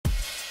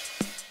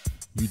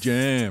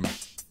uJam.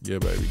 Yeah,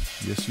 baby.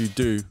 Yes, you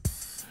do.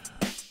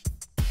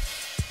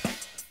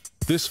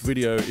 This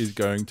video is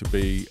going to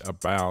be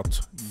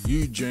about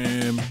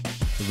uJam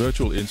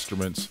virtual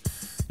instruments.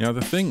 Now,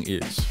 the thing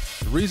is,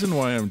 the reason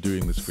why I'm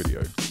doing this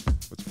video,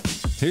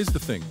 here's the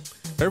thing.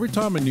 Every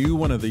time a new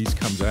one of these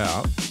comes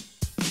out,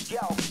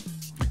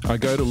 I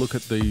go to look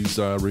at these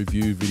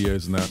review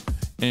videos and that,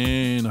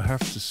 and I have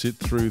to sit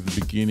through the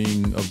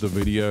beginning of the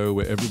video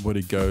where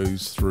everybody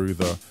goes through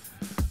the,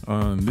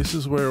 this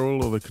is where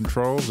all of the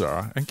controls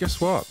are. And guess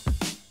what?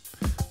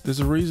 There's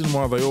a reason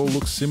why they all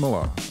look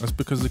similar. That's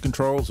because the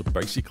controls are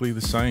basically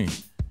the same.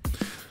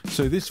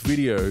 So this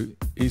video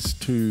is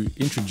to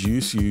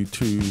introduce you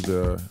to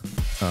the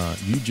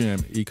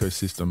uJam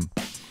ecosystem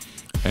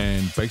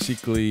and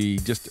basically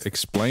just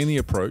explain the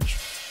approach.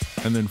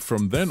 And then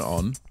from then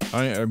on,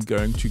 I am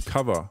going to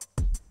cover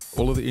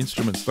all of the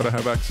instruments that I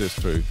have access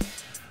to,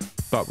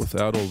 but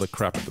without all the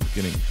crap at the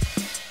beginning.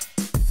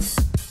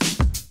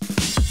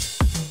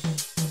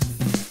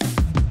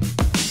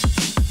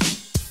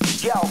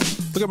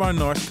 Look at my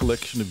nice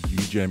collection of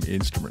uJam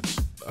instruments.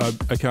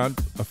 I can't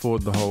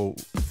afford the whole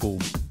full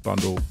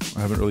bundle.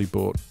 I haven't really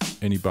bought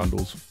any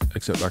bundles,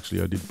 except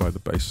actually I did buy the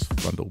bass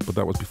bundle, but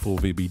that was before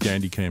VB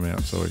Dandy came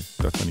out, so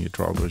that's only a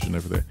trial version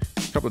over there.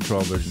 A couple of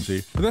trial versions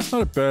here. But that's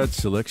not a bad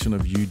selection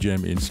of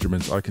uJam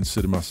instruments. I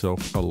consider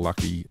myself a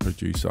lucky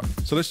producer.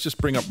 So let's just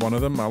bring up one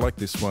of them. I like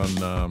this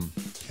one,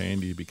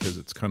 Candy, because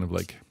it's kind of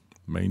like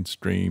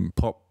mainstream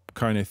pop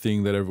kind of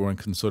thing that everyone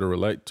can sort of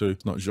relate to.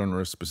 It's not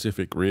genre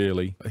specific,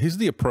 really. Here's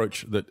the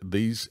approach that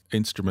these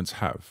instruments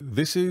have.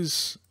 This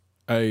is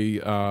a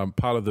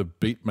part of the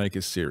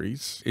Beatmaker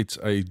series. It's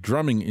a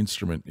drumming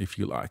instrument, if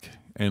you like.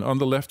 And on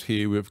the left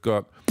here, we've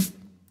got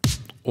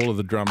all of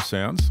the drum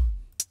sounds.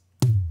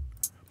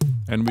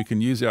 And we can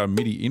use our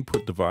MIDI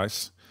input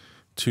device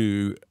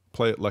to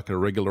play it like a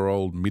regular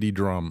old MIDI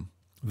drum.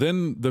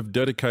 Then they've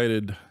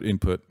dedicated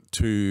input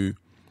to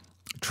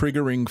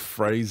triggering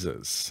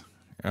phrases,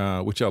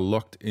 which are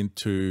locked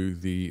into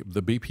the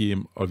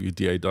BPM of your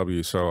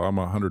DAW. So I'm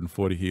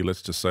 140 here.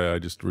 Let's just say I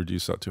just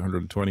reduce that to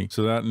 120.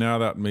 So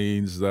that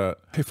means that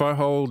if I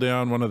hold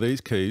down one of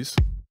these keys,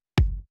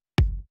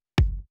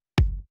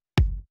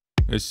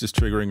 it's just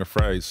triggering a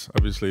phrase.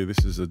 Obviously,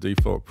 this is a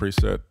default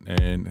preset,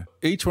 and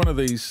each one of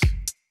these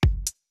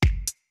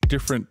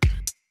different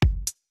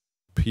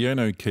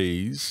piano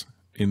keys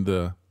in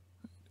the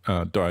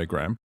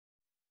diagram,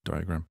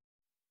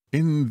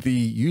 in the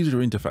user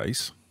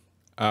interface,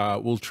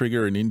 will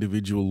trigger an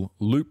individual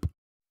loop,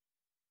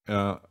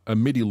 a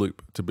MIDI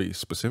loop to be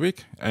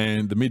specific,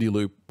 and the MIDI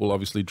loop will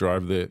obviously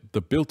drive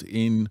the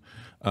built-in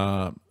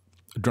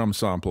drum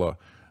sampler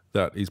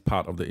that is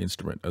part of the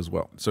instrument as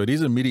well. So it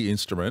is a MIDI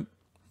instrument,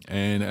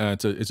 and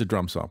it's a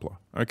drum sampler.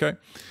 Okay,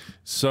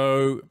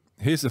 so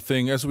here's the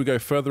thing: as we go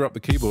further up the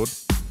keyboard,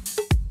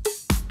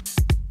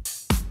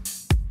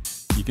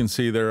 you can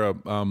see there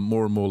are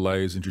more and more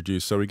layers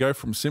introduced. So we go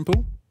from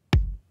simple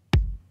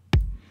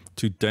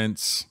to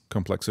dense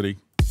complexity.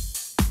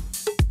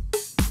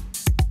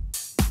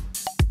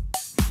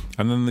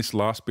 And then this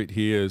last bit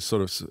here is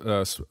sort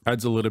of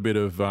adds a little bit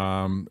of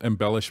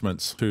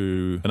embellishments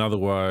to an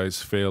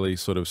otherwise fairly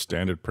sort of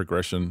standard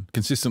progression,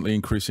 consistently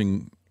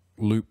increasing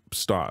loop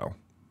style,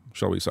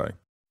 shall we say.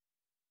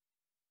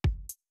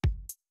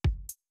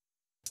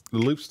 The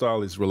loop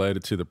style is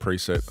related to the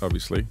preset,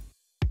 obviously.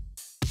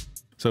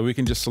 So we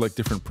can just select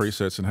different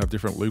presets and have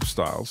different loop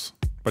styles.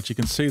 But you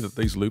can see that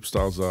these loop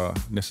styles are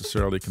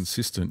necessarily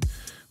consistent,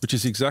 which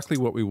is exactly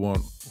what we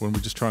want when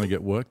we're just trying to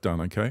get work done,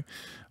 okay?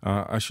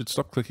 I should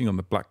stop clicking on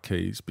the black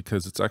keys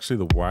because it's actually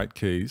the white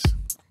keys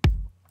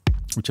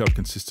which have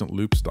consistent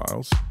loop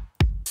styles.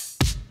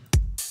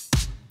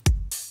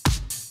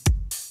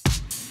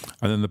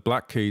 And then the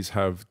black keys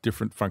have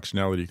different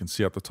functionality. You can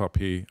see at the top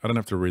here. I don't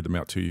have to read them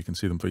out to you. You can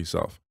see them for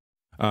yourself.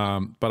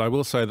 But I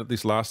will say that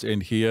this last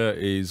end here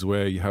is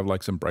where you have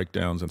like some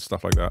breakdowns and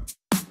stuff like that.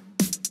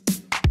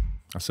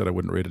 I said I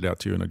wouldn't read it out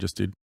to you, and I just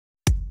did.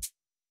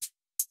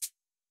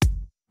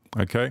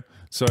 Okay,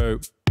 so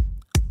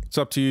it's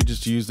up to you.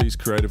 Just use these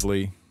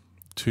creatively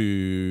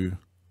to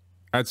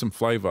add some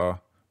flavor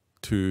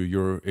to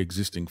your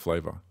existing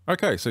flavor.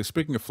 Okay, so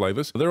speaking of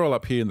flavors, they're all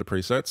up here in the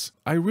presets.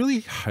 I really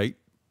hate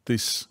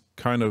this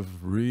kind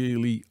of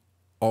really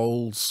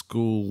old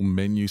school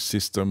menu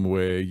system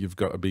where you've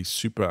got to be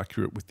super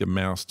accurate with your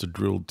mouse to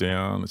drill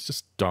down. It's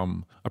just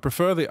dumb. I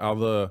prefer the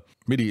other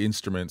MIDI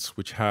instruments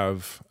which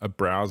have a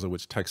browser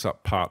which takes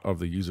up part of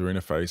the user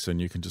interface,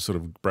 and you can just sort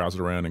of browse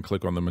it around and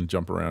click on them and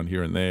jump around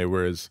here and there,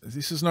 whereas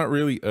this is not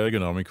really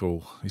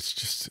ergonomical. It's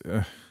just,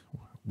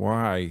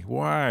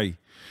 why?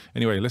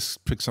 Anyway, let's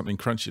pick something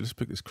crunchy. Let's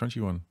pick this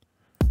crunchy one.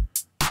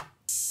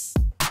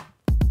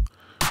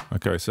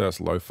 Okay, so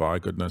that's lo-fi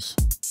goodness.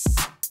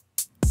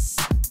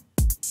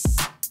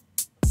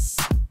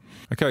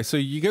 Okay, so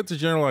you get the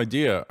general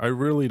idea. I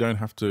really don't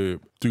have to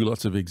do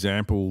lots of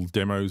example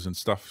demos and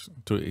stuff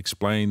to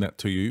explain that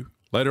to you.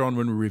 Later on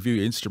when we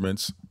review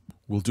instruments,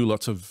 we'll do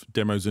lots of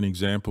demos and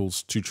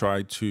examples to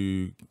try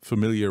to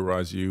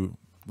familiarize you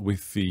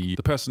with the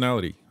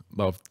personality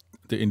of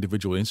the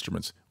individual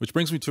instruments. Which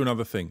brings me to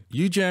another thing.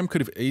 uJam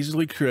could have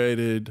easily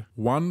created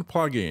one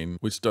plugin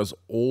which does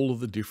all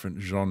of the different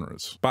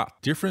genres, but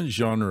different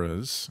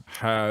genres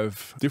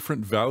have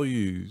different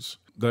values.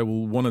 They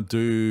will want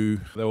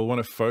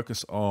to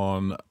focus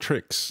on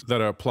tricks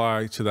that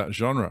apply to that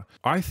genre.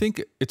 I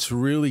think it's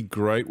really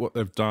great what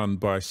they've done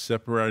by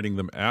separating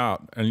them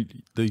out,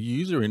 and the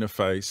user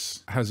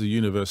interface has a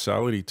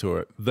universality to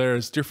it.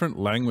 There's different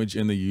language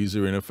in the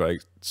user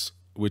interface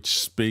which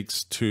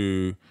speaks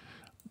to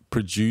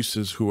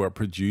producers who are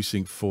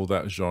producing for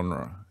that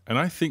genre. And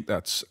I think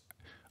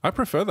I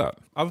prefer that.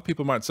 Other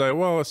people might say,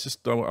 well, it's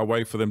just a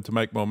way for them to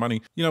make more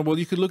money. Well,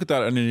 you could look at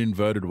that in an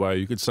inverted way.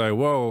 You could say,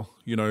 well,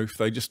 if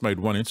they just made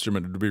one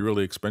instrument, it'd be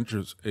really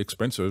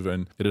expensive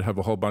and it'd have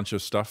a whole bunch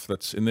of stuff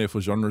that's in there for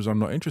genres I'm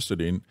not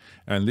interested in.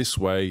 And this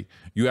way,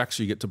 you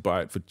actually get to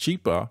buy it for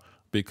cheaper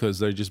because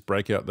they just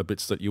break out the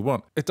bits that you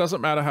want. It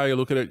doesn't matter how you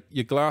look at it.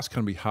 Your glass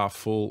can be half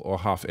full or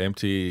half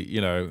empty.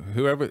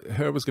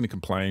 Whoever's going to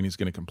complain is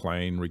going to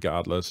complain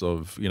regardless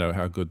of,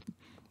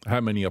 how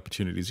many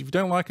opportunities. If you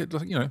don't like it,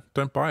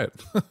 don't buy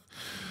it.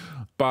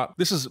 But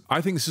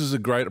I think this is a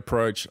great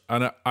approach.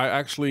 And I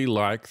actually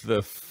like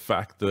the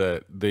fact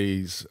that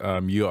these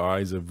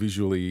UIs are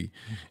visually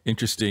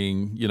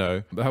interesting.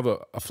 They have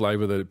a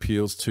flavor that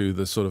appeals to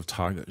the sort of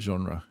target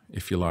genre,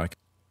 if you like.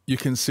 You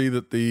can see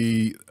that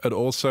it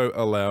also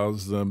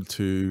allows them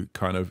to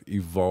kind of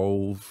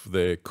evolve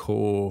their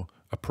core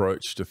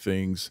approach to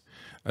things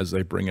as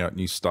they bring out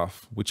new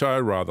stuff, which I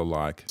rather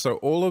like. So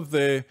all of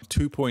their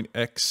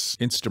 2.x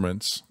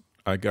instruments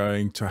are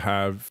going to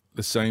have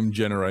the same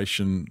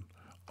generation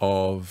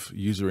of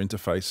user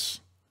interface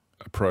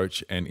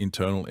approach and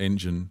internal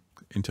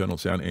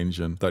sound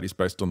engine that is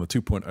based on the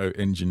 2.0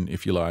 engine,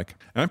 if you like.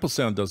 Ample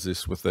Sound does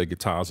this with their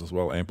guitars as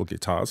well, Ample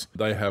guitars.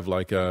 They have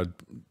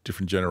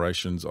different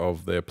generations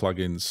of their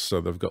plugins.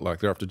 So they've got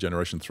they're up to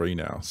generation 3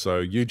 now.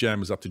 So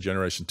uJam is up to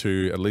generation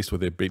 2, at least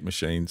with their beat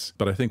machines,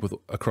 but I think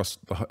across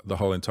the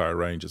whole entire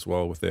range as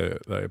well with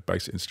their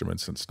bass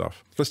instruments and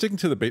stuff. So sticking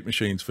to the beat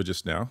machines for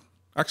just now,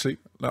 actually,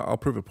 no, I'll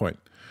prove a point.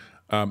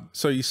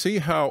 So you see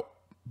how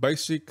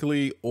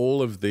basically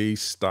all of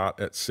these start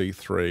at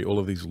C3, all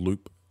of these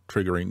loop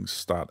triggerings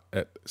start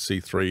at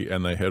C3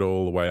 and they head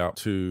all the way up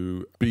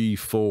to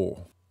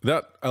B4.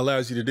 That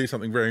allows you to do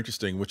something very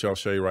interesting, which I'll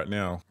show you right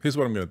now. Here's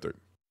what I'm going to do.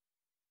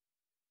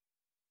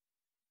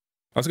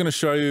 I was going to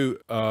show you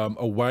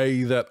a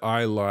way that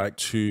I like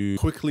to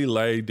quickly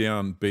lay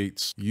down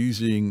beats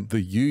using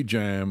the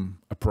uJam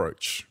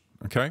approach.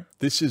 Okay,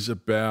 this is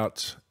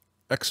about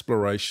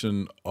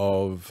exploration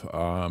of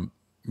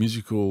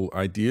musical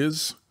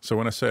ideas. So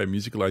when I say a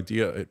musical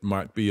idea, it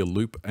might be a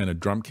loop and a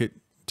drum kit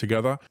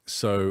together.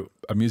 So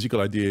a musical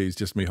idea is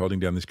just me holding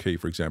down this key,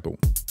 for example.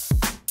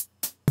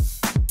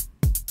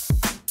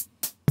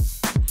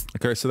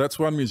 Okay, so that's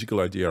one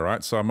musical idea,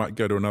 right? So I might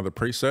go to another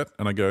preset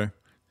and I go,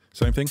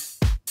 same thing.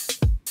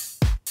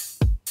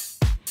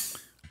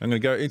 I'm going to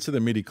go into the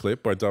MIDI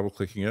clip by double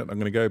clicking it. I'm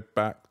going to go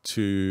back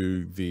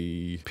to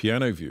the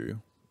piano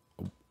view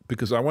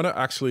because I want to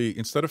actually,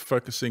 instead of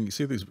focusing, you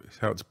see this,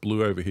 how it's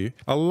blue over here?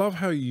 I love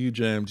how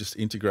uJam just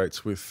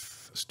integrates with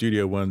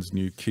Studio One's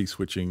new key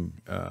switching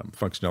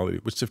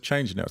functionality, which they've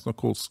changed now. It's not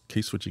called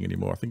key switching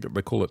anymore. I think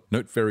they call it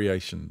note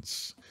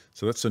variations.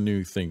 So that's a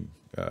new thing.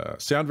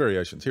 Sound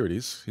variations. Here it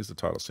is. Here's the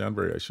title, sound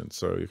variations.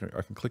 So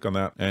I can click on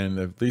that.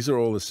 And these are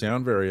all the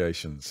sound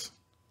variations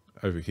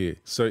over here.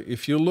 So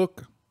if you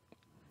look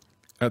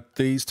at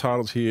these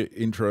titles here,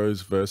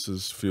 intros,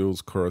 verses,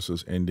 fills,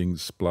 choruses,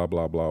 endings, blah,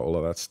 blah, blah, all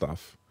of that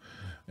stuff.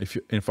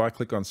 If I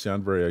click on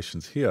sound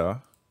variations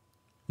here,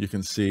 you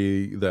can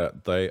see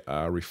that they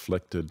are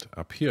reflected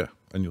up here,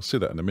 and you'll see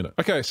that in a minute.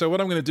 Okay, so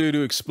what I'm going to do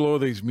to explore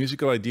these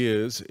musical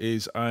ideas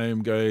is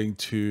I'm going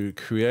to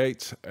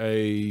create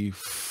a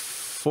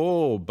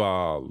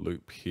 4-bar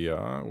loop here,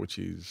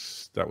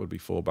 that would be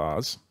 4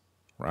 bars,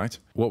 right?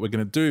 What we're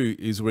going to do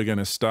is we're going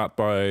to start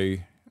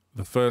by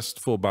the first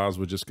 4 bars.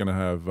 We're just going to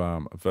have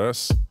a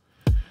verse,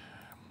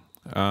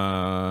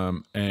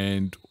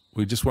 and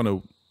we just want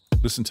to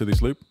listen to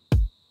this loop.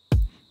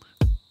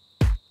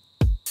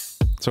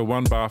 So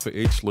 1 bar for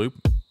each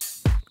loop,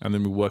 and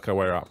then we work our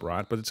way up,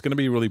 right? But it's going to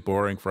be really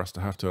boring for us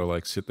to have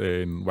to sit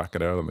there and whack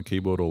it out on the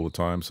keyboard all the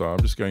time. So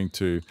I'm just going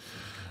to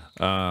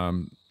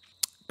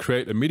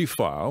create a MIDI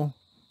file,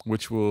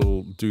 which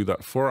will do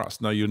that for us.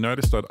 Now you'll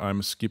notice that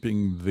I'm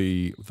skipping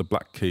the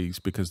black keys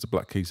because the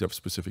black keys have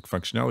specific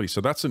functionality.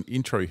 So that's an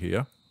intro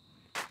here.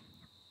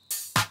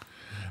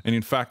 And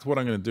in fact, what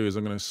I'm going to do is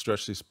I'm going to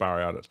stretch this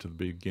bar out to the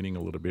beginning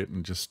a little bit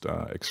and just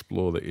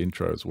explore the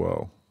intro as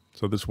well.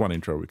 So there's one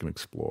intro we can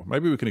explore.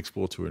 Maybe we can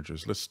explore 2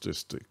 intros. Let's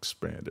just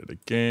expand it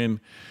again.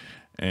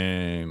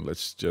 And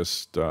let's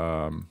just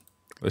preview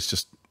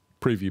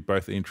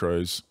both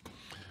intros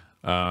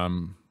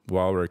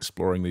while we're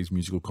exploring these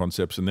musical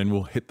concepts. And then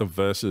we'll hit the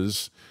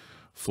verses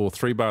for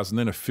 3 bars and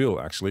then a fill,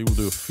 actually. We'll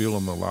do a fill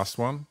on the last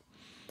one.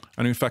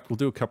 And in fact, we'll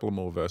do a couple of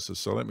more verses.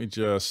 So let me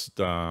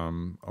just,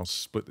 I'll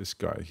split this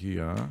guy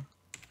here.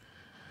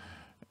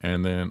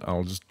 And then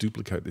I'll just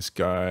duplicate this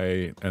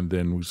guy, and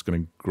then we're just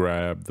going to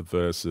grab the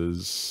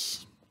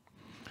verses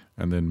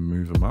and then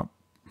move them up.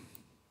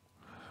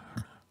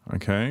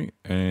 Okay,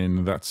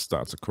 and that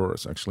starts a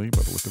chorus actually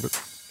by the look of it.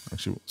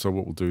 Actually, so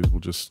what we'll do is we'll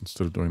just,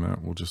 instead of doing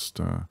that, we'll just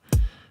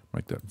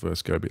make that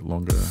verse go a bit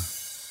longer.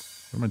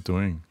 What am I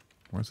doing?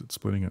 Why is it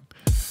splitting it?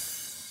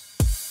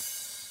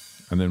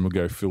 And then we'll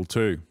go fill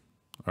 2.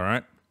 All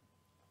right.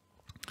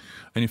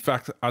 And in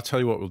fact, I'll tell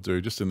you what we'll do,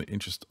 just in the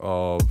interest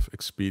of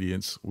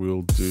expedience,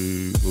 we'll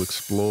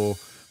explore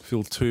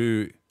fill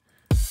 2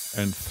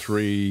 and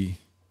 3.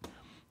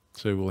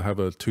 So we'll have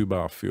a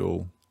 2-bar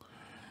fill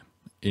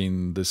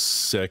in the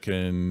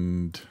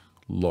second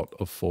lot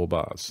of 4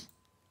 bars.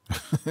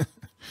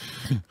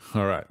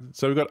 All right,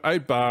 so we've got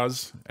 8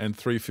 bars and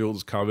 3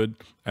 fills covered,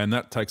 and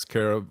that takes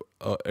care of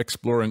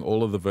exploring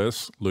all of the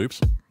verse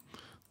loops.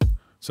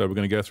 So we're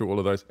going to go through all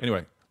of those.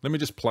 Anyway, let me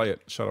just play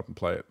it. Shut up and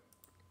play it.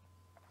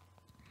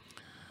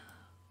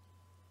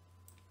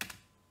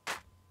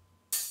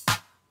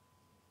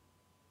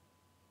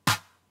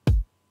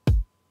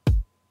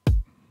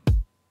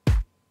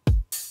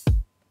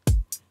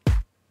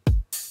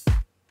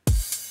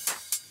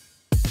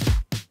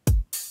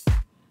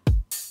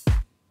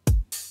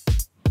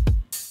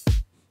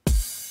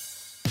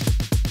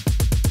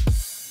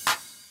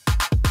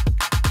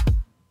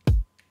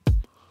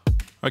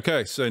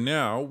 Okay, so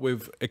now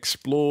we've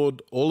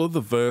explored all of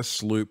the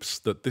verse loops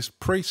that this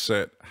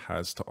preset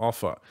has to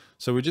offer.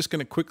 So we're just going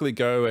to quickly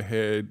go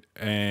ahead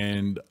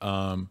and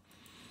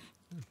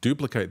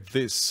duplicate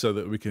this so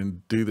that we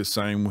can do the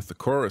same with the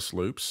chorus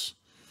loops.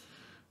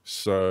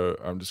 So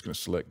I'm just going to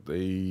select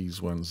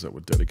these ones that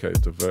were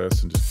dedicated to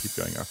verse and just keep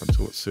going up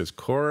until it says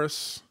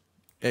chorus.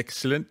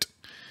 Excellent.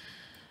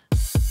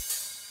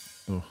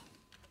 Oh,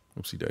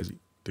 oopsie daisy.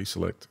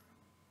 Deselect.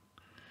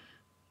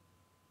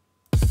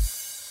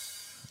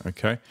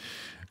 Okay,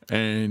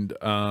 and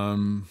I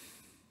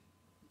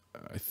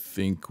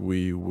think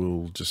we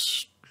will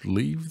just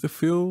leave the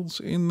fills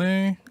in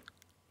there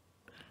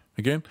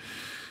again.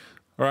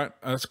 All right,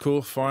 that's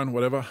cool, fine,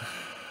 whatever.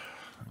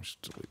 I'll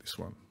just delete this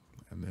one,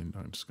 and then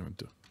I'm just going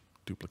to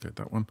duplicate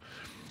that one.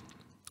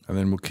 And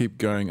then we'll keep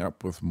going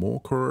up with more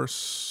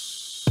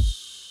chorus.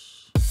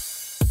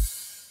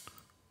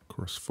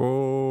 Chorus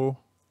 4,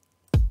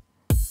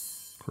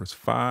 chorus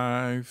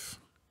 5.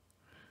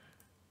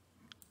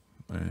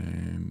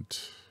 And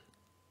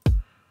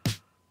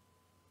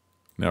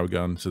now we're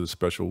going to the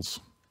specials.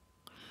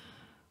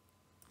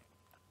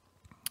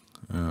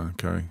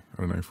 Okay, I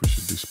don't know if we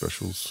should do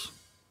specials.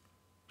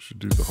 We should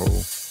do the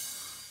whole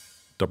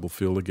double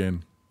fill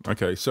again.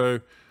 Okay, so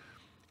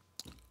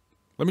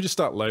let me just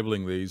start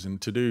labeling these.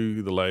 And to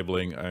do the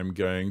labeling, I'm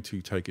going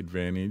to take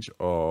advantage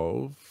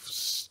of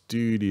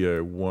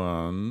Studio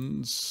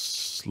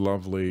One's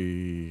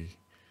lovely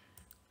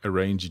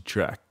arrange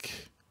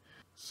track.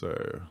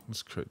 So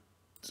let's create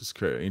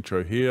an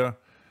intro here,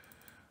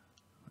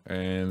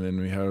 and then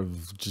we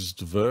have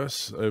just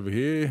verse over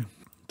here,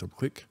 double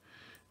click,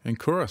 and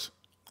chorus.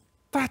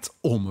 That's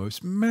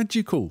almost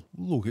magical.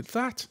 Look at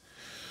that.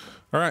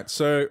 All right,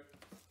 so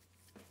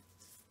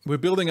we're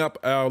building up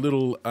our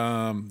little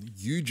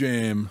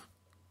uJam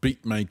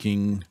beat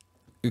making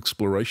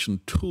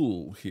exploration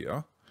tool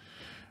here.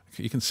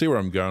 You can see where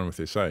I'm going with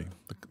this, eh?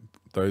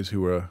 Those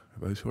who are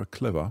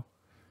clever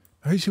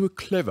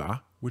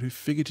would have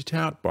figured it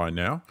out by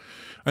now.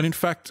 And in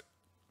fact,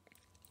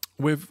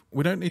 we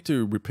don't need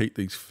to repeat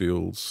these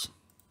fills.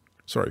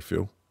 Sorry,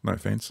 Phil, no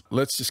offense.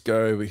 Let's just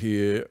go over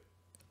here.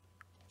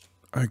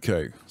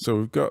 Okay,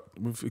 so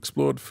we've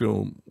explored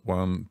fill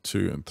 1,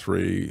 2, and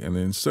 3, and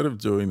then instead of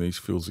doing these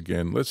fills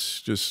again,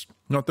 let's just,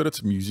 not that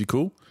it's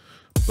musical,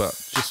 but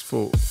just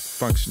for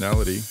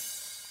functionality,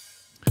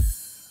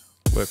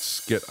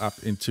 let's get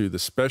up into the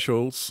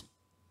specials.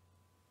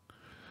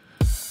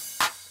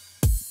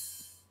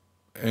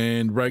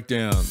 And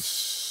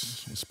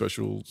breakdowns,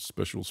 special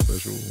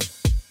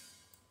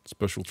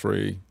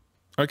 3.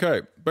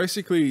 Okay,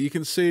 basically you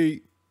can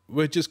see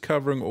we're just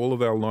covering all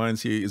of our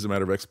lines here as a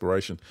matter of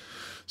exploration,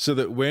 so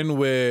that when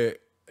we're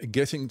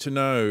getting to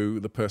know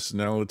the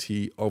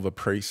personality of a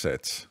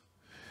preset,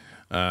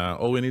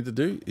 all we need to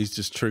do is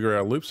just trigger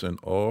our loops and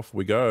off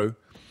we go.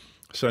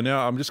 So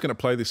now I'm just going to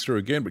play this through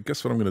again, but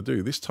guess what I'm going to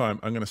do? This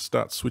time I'm going to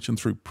start switching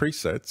through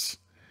presets,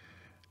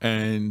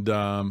 and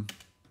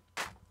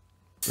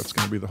that's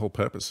going to be the whole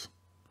purpose.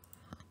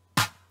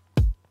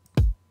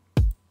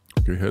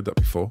 You heard that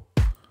before.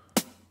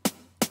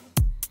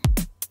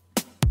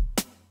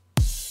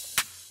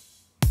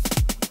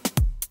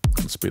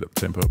 Let's speed up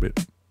the tempo a bit.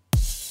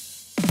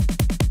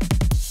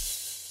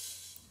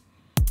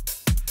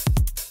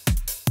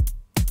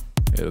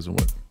 Yeah, it doesn't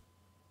work.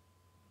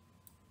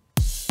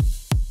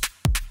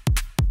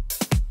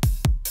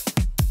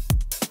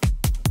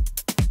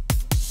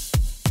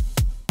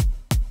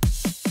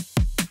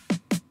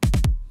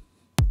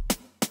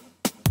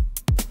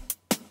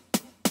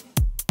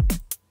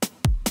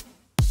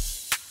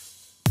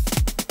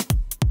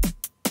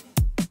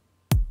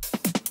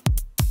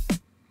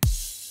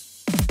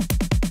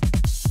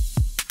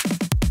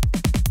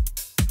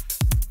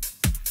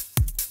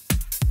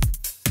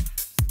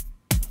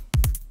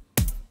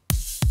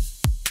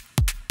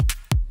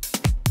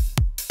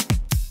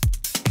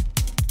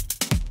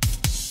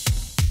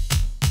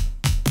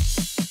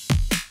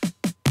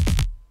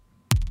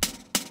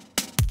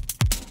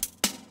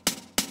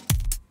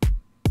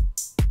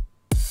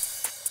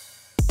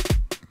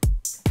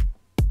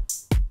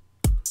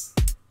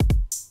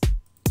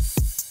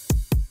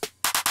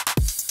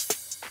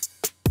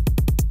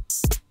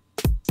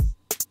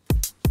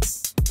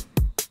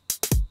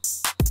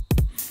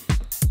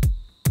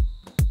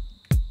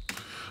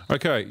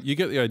 Okay, you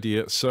get the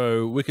idea.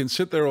 So we can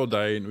sit there all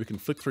day and we can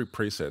flick through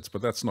presets,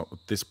 but that's not what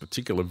this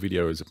particular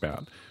video is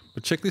about.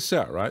 But check this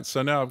out, right?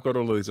 So now I've got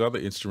all of these other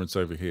instruments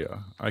over here.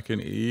 I can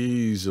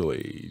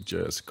easily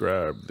just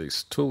grab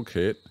this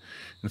toolkit.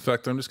 In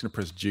fact, I'm just going to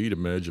press G to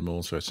merge them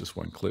all, so it's just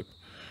one clip.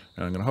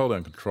 And I'm going to hold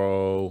down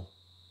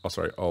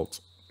Alt,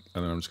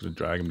 and then I'm just going to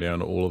drag them down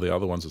to all of the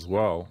other ones as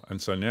well. And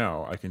so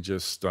now I can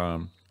just,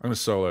 I'm going to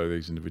solo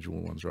these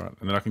individual ones, right?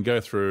 And then I can go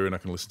through and I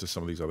can listen to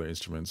some of these other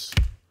instruments.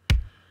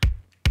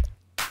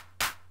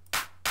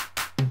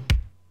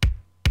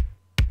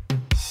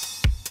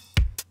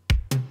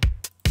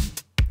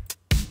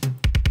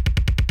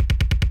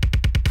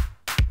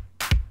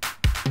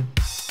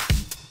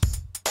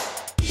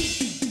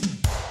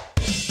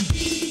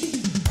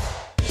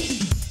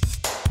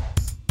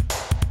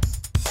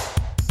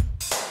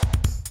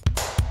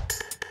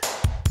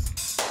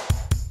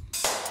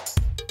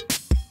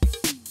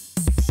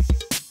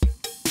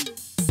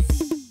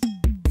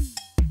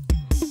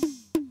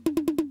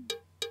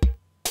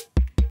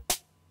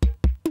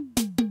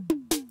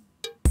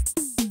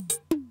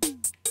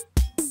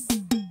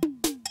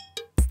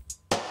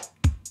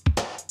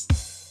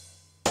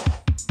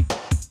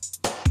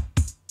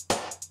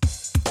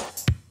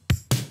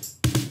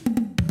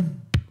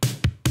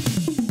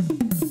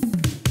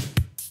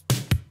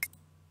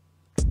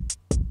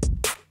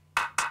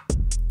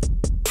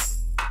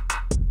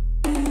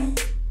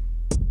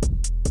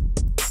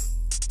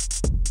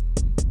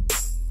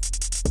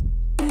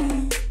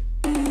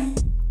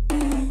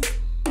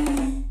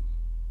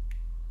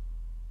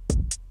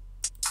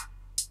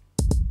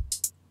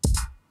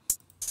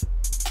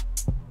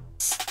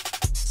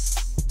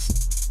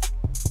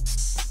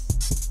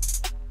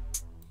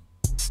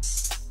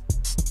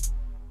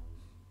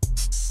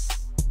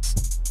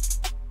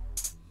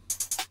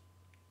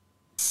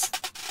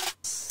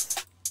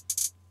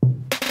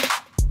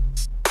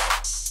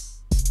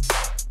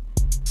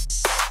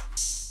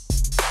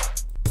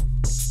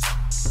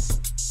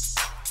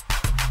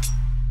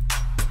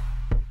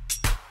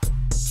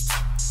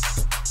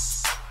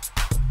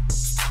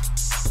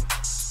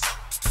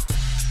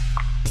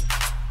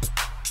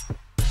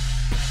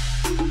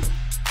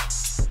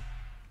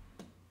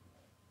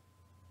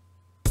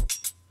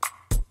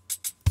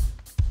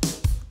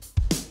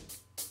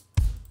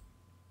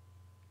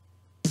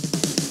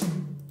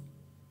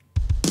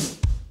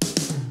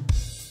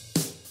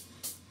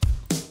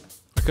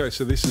 Okay,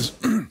 so this is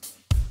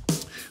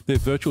their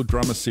Virtual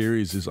Drummer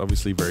series is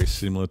obviously very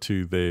similar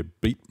to their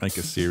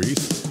Beatmaker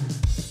series.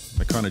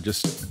 They're kind of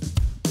just,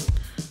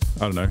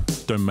 I don't know,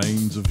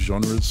 domains of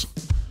genres.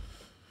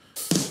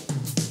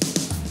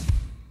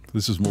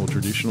 This is more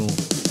traditional,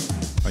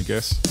 I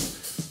guess.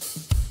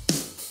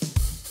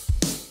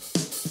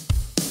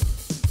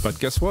 But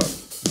guess what?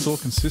 It's all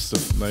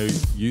consistent. They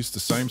use the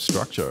same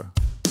structure,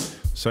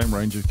 same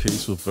range of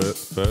keys for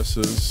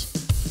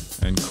verses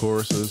and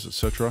choruses,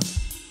 etc.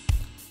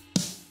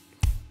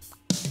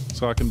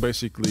 So I can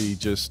basically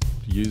just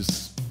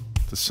use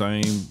the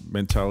same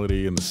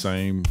mentality and the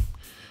same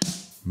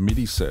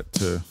MIDI set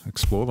to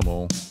explore them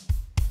all.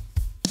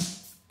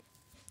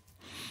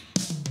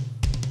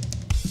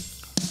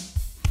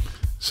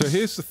 So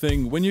here's the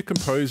thing, when you're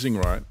composing,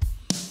 right,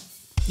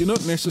 you're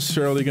not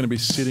necessarily going to be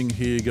sitting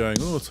here going,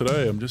 oh,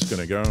 today I'm just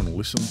going to go and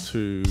listen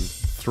to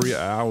 3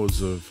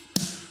 hours of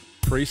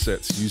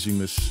presets using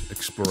this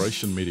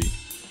exploration MIDI.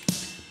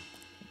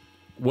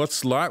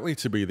 What's likely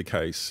to be the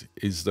case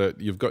is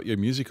that you've got your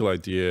musical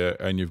idea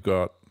and you've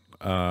got,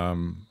 I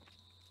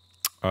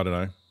don't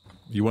know,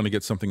 you want to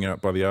get something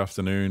out by the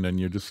afternoon and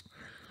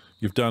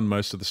you've done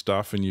most of the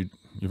stuff and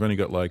you've only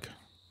got like,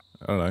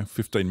 I don't know,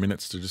 15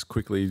 minutes to just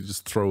quickly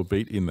just throw a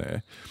beat in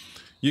there.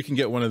 You can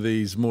get one of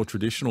these more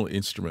traditional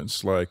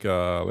instruments like,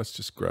 let's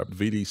just grab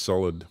VD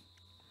Solid.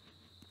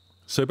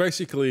 So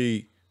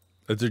basically,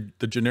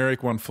 the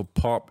generic one for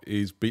pop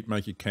is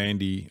Beatmaker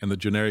Candy, and the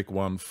generic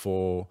one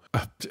for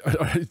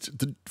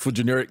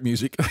generic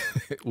music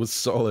was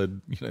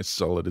Solid. You know,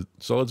 Solid.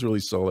 Solid's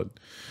really solid.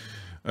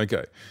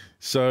 Okay,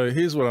 so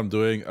here's what I'm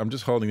doing. I'm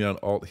just holding down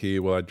Alt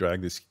here while I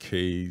drag these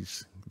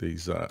keys,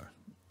 these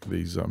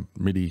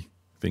MIDI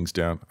things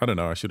down. I don't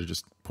know. I should have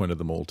just pointed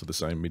them all to the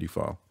same MIDI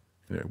file.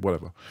 Yeah,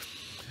 whatever.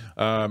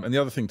 And the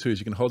other thing too is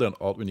you can hold down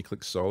Alt when you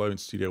click Solo in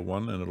Studio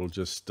One, and it'll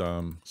just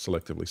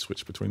selectively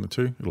switch between the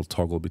two. It'll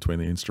toggle between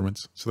the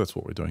instruments. So that's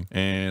what we're doing.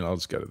 And I'll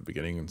just go to the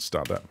beginning and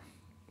start that.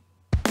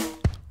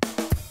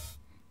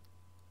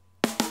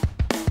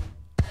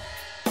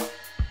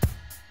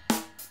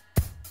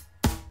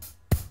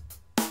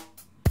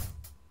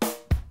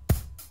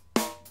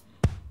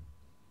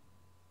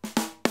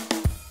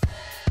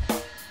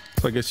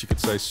 So I guess you could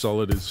say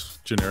Solid is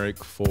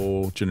generic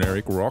for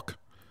generic rock.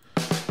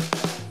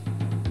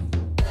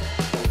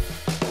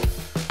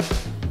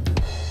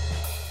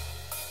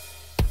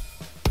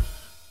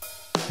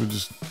 We'll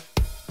just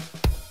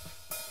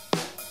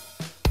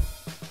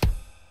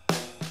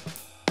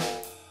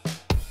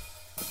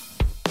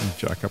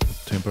jack up the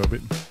tempo a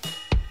bit.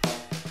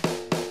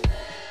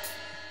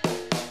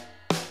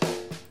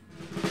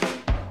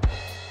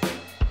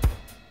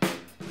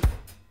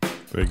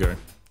 There you go.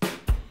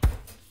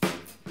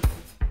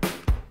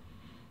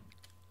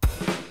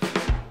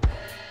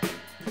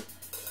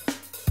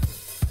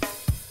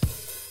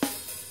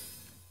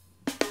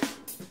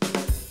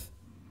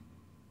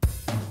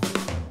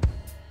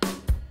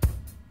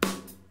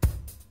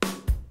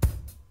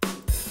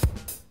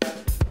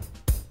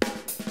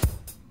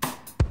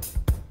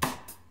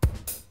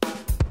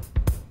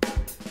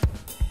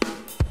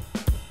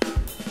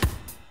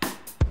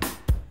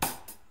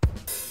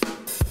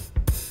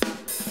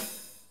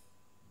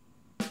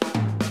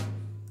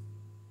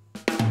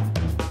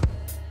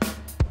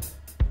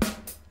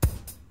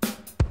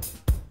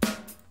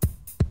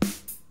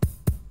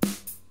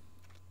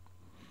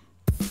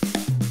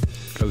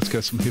 Let's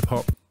get some hip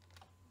hop.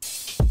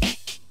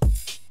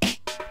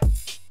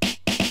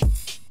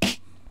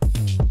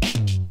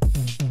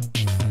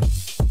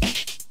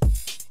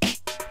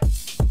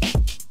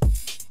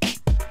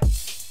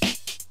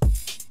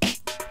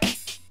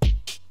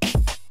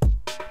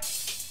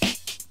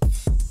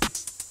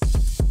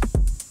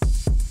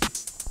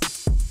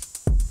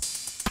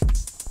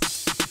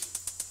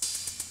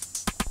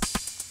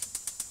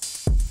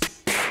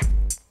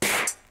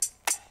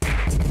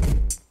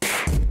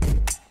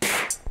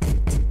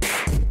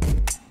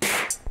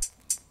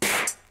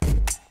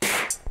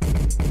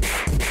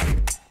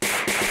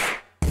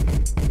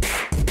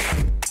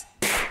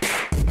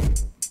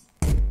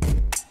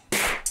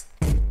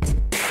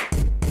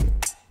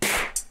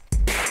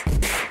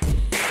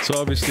 So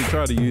obviously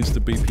try to use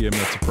the BPM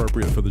that's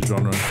appropriate for the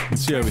genre. You can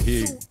see over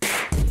here,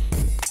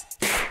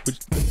 which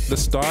the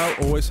style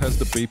always has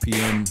the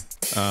BPM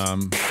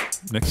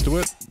next to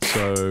it.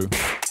 So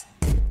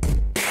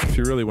if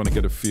you really want to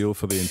get a feel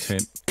for the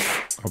intent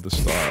of the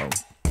style,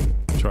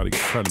 try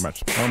to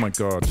match. Oh my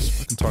god, just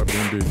fucking type it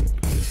in, dude.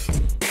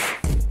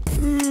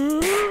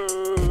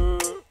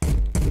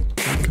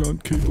 I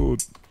can't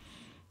keyboard.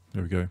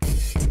 There we go.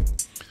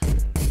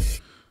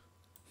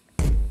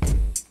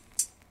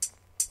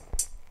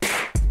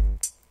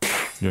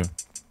 Yeah.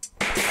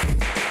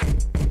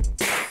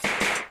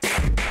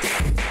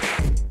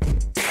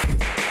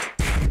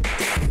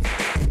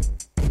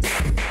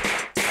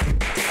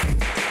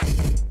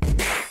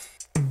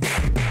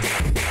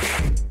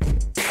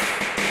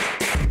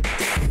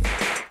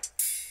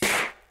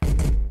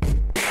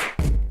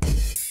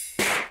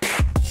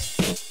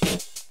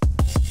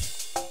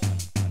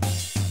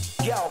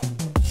 Yo.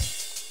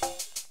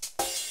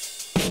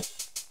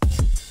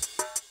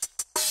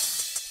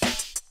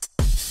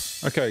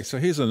 Okay, so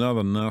here's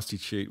another nasty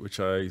cheat which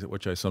I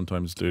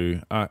sometimes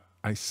do. I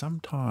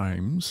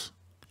sometimes,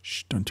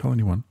 shh, don't tell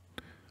anyone.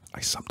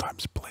 I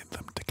sometimes blend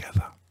them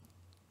together.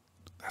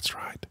 That's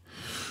right.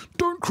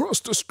 Don't cross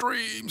the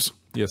streams.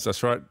 Yes,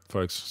 that's right,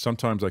 folks.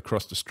 Sometimes I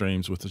cross the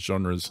streams with the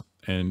genres,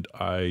 and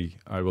I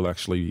will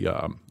actually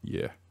I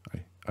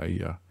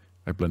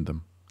blend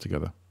them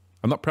together.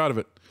 I'm not proud of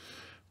it,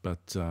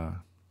 but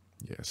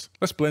yes.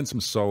 Let's blend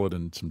some solid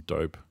and some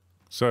dope.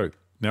 So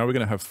now we're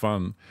going to have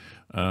fun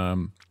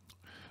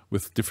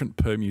with different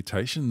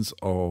permutations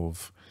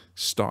of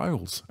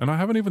styles. And I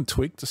haven't even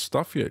tweaked the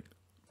stuff yet.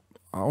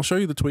 I'll show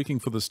you the tweaking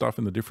for the stuff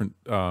in the different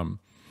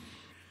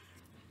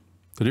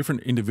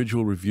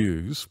individual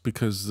reviews,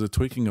 because the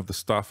tweaking of the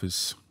stuff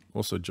is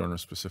also genre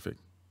specific,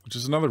 which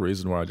is another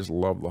reason why I just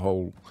love the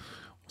whole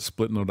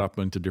splitting it up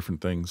into different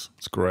things.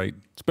 It's great.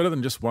 It's better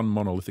than just one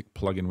monolithic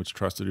plugin which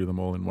tries to do them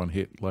all in one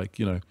hit, like,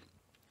 you know,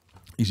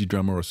 Easy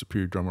Drummer or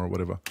Superior Drummer or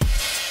whatever.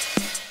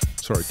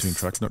 Sorry, Tune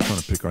Track, not trying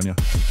to pick on you.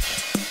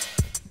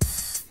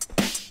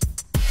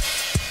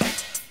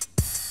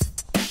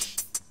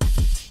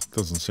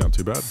 Doesn't sound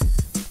too bad.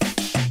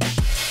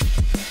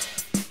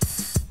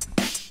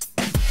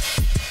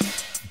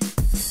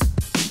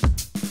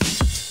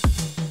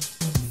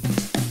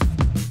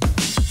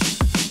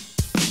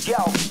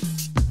 Yo.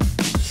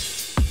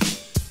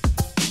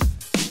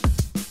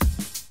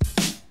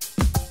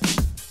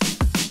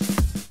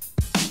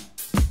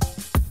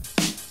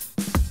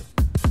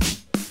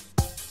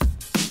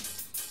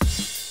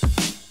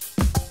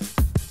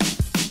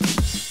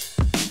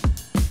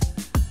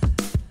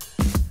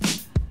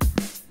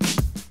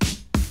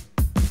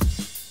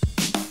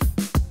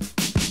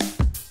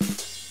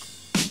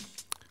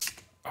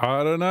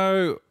 I don't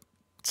know.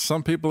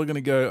 Some people are going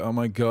to go, oh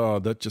my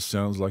God, that just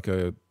sounds like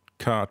a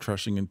car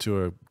crashing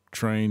into a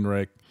train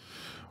wreck.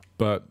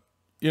 But,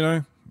 you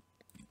know,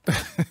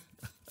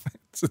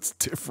 it's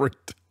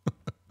different.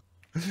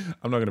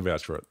 I'm not going to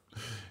vouch for it.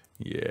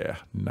 Yeah,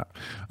 no.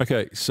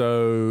 Okay,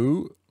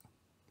 so,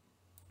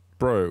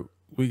 bro,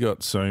 we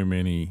got so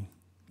many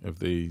of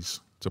these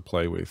to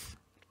play with.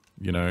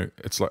 You know,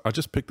 it's like, I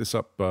just picked this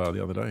up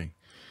the other day.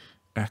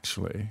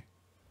 Actually,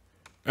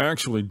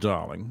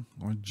 darling,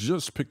 I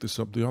just picked this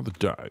up the other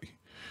day.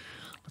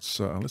 Let's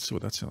see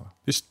what that's like.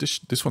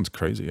 This one's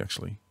crazy,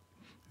 actually.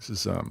 This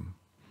is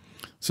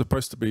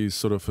supposed to be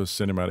sort of for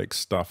cinematic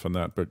stuff and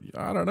that, but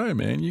I don't know,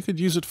 man. You could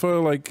use it for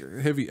like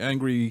heavy,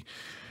 angry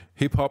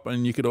hip hop,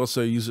 and you could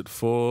also use it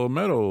for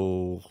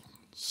metal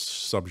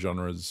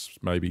subgenres,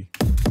 maybe.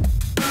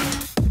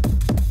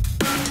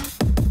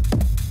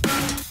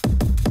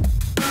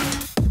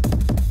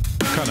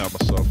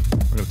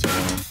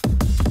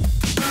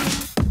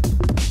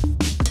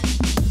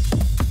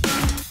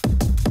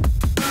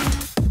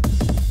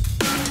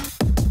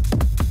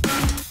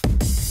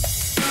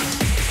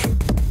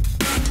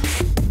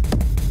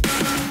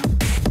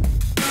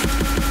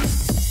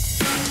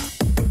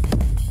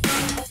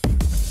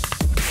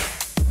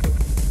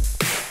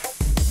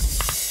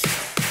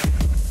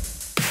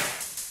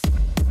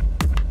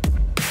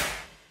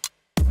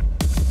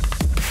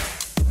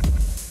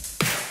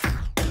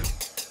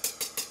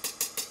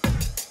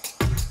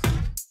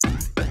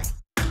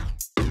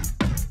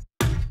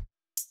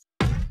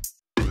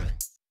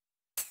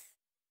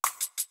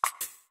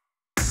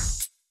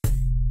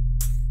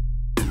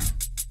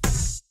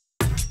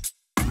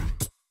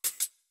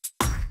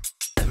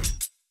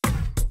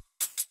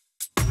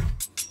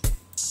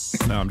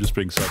 No, I'm just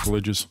being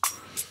sacrilegious.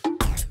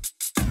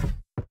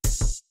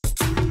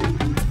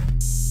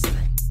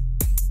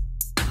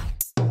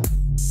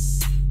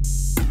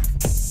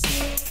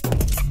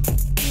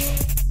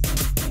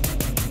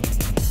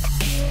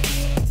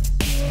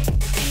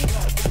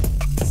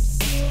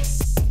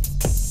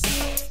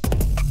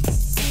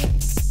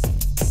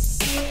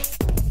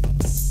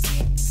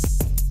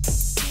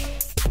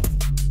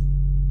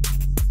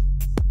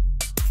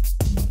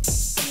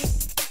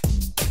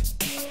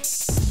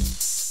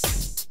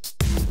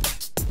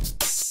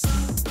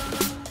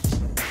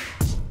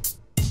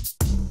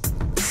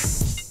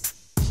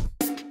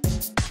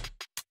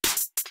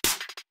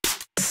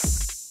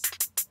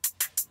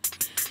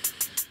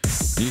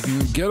 You can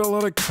get a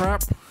lot of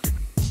crap,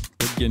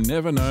 but you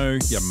never know.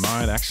 You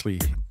might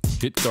actually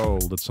hit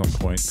gold at some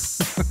point.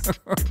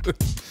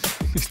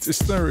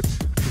 there's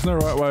no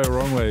right way or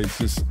wrong way. It's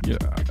just, yeah,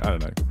 I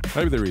don't know.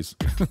 Maybe there is.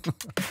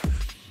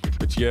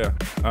 But yeah,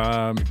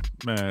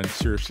 man,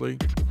 seriously,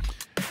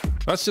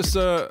 that's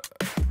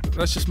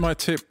just my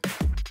tip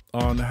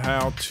on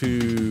how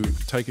to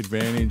take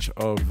advantage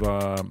of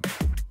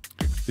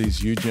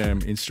these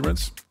uJam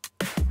instruments.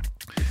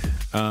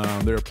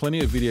 There are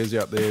plenty of videos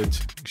out there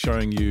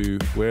showing you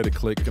where to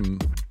click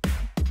and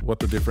what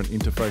the different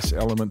interface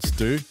elements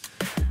do.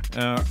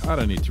 I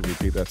don't need to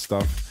repeat that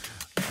stuff.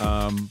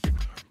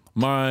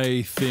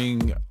 My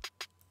thing,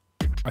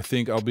 I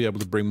think I'll be able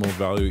to bring more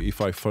value if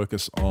I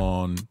focus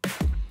on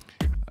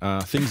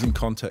things in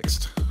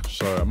context.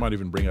 So I might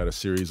even bring out a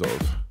series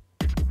of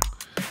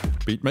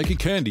beat making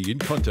candy in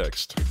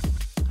context.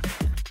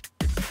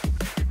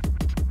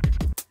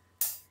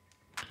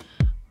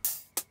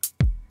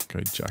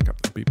 Okay, jack up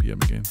the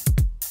BPM again.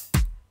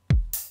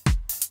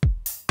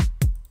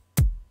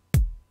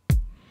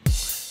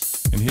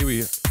 And here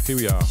we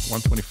are,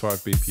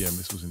 125 BPM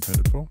this was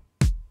intended for.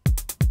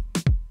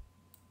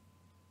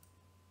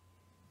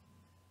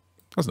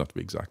 That's not to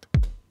be exact.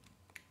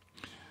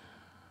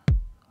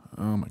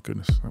 Oh my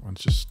goodness, that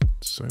one's just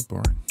so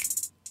boring.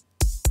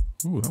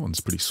 Ooh, that one's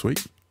pretty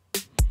sweet.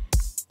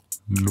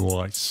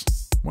 Nice.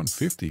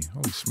 150,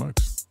 holy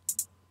smokes.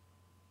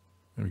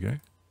 There we go.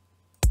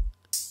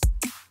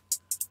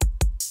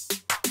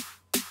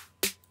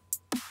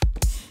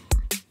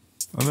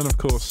 And then, of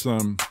course,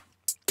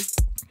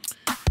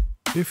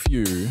 if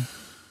you...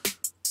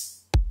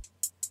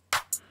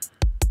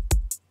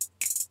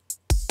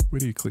 Where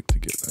do you click to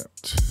get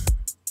that?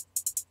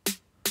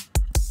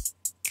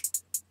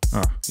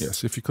 Ah,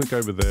 yes, if you click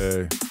over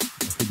there,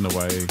 hidden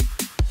away,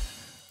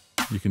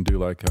 you can do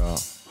like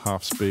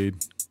half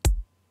speed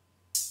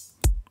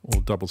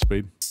or double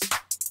speed.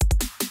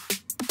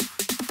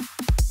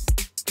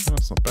 Oh,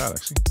 that's not bad,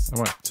 actually. I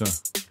might...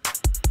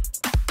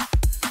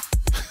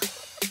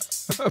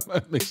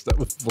 I mixed that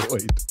with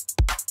Void.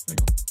 Hang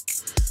on.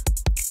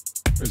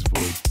 Where's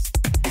Void?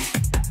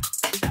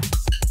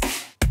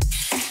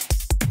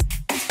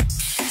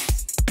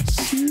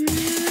 Sick.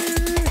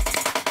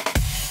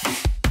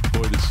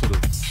 Void is sort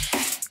of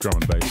drum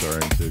and bass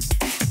oriented,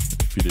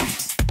 if you didn't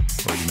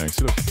already know.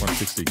 Sort of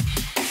 160.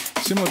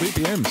 Similar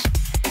BPMs.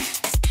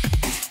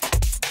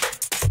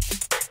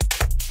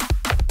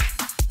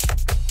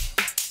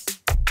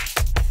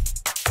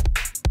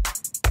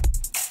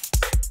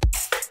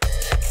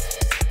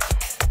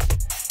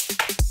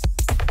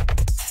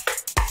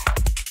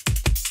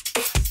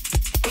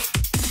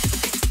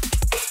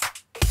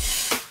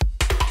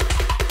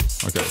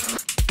 Okay,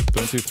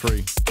 don't do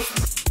 3.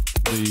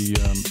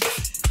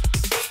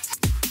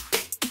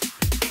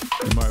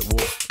 You might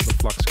warp the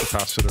flux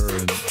capacitor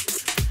and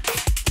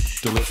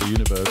delete the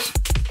universe.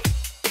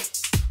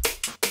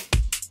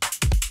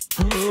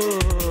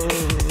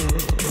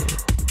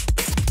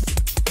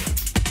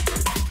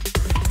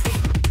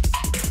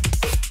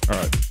 All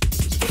right,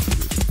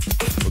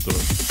 we'll do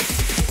it.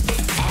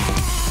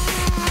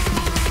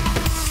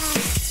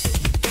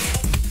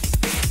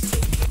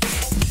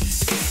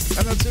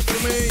 And that's it for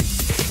me.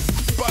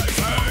 Bye,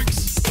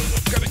 folks.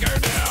 Gotta go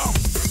now.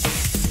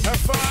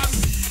 Have fun.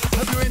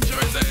 Hope you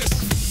enjoyed this.